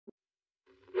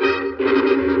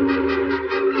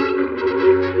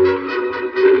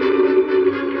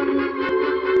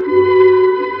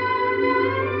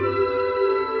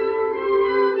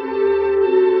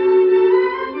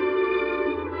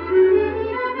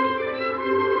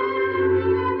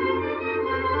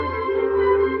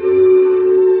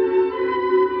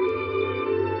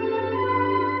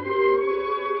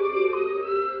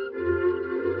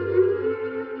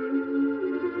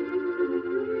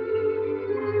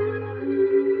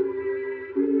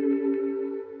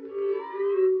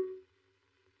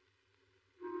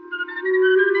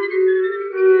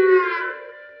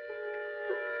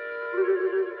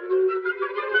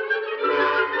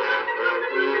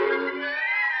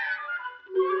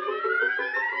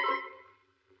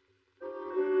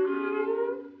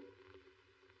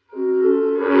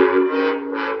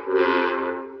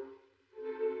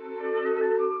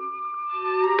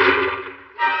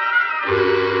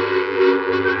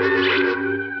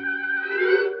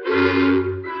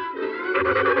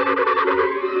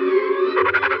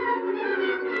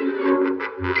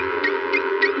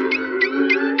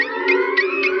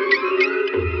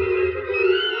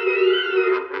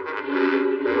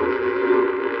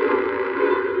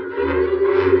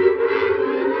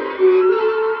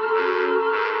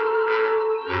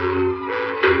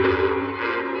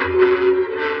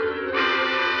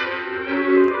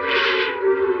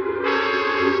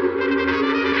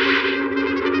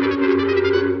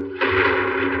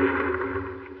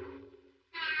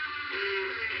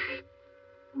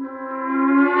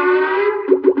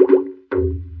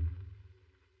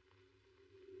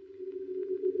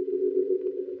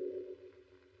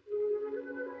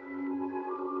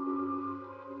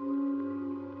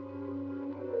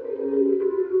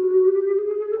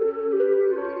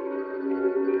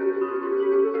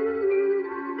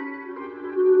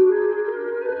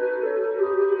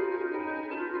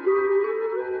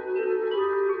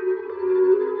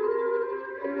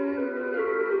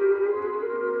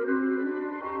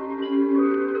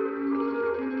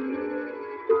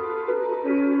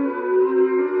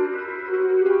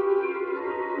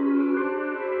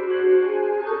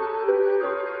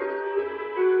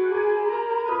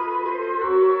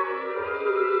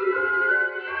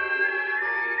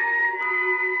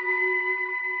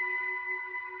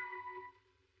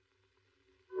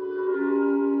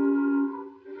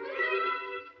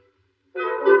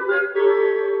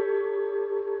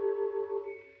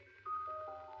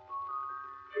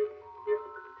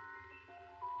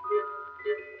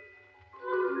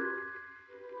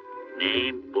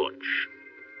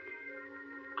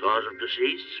Cause of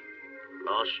deceased,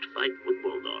 lost fight with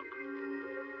bulldog.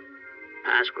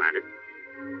 Pass granted.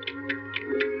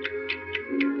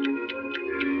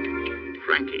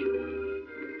 Frankie.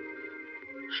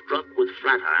 Struck with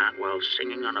flat iron while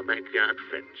singing on a backyard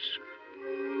fence.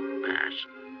 Pass.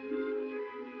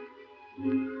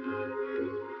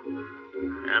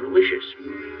 And wishes.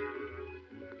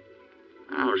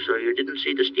 Oh, so you didn't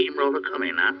see the steamroller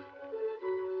coming, huh?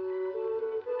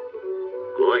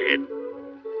 Go ahead.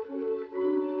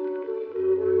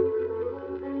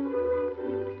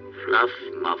 Fluff,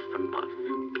 muff, and puff.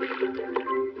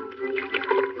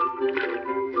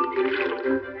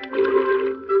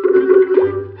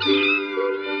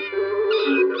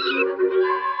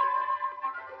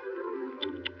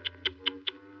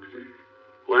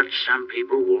 What some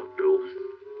people won't do.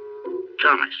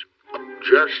 Thomas,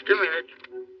 just a minute.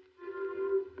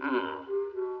 Oh.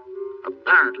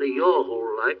 Apparently your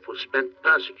whole life was spent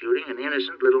persecuting an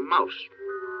innocent little mouse.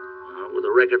 With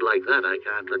a record like that, I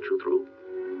can't let you through.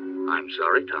 I'm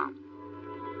sorry, Tom.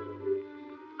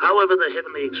 However, the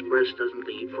Heavenly Express doesn't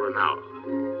leave for an hour.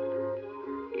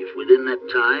 If within that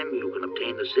time you can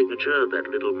obtain the signature of that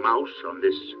little mouse on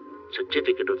this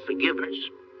certificate of forgiveness,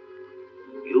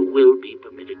 you will be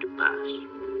permitted to pass.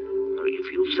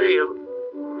 If you fail,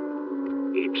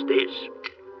 it's this.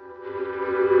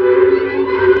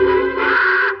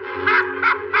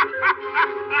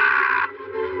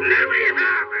 Let me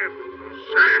have him!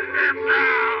 Send him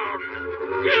down!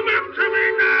 Give him to me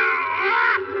now!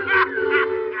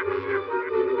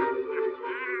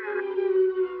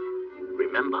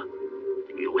 Remember,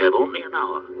 you have only an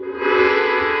hour.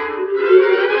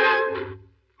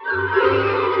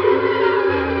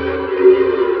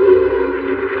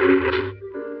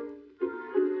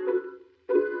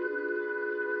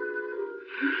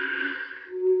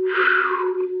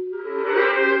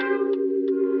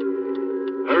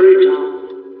 Hurry, Tom.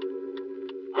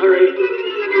 Hurry.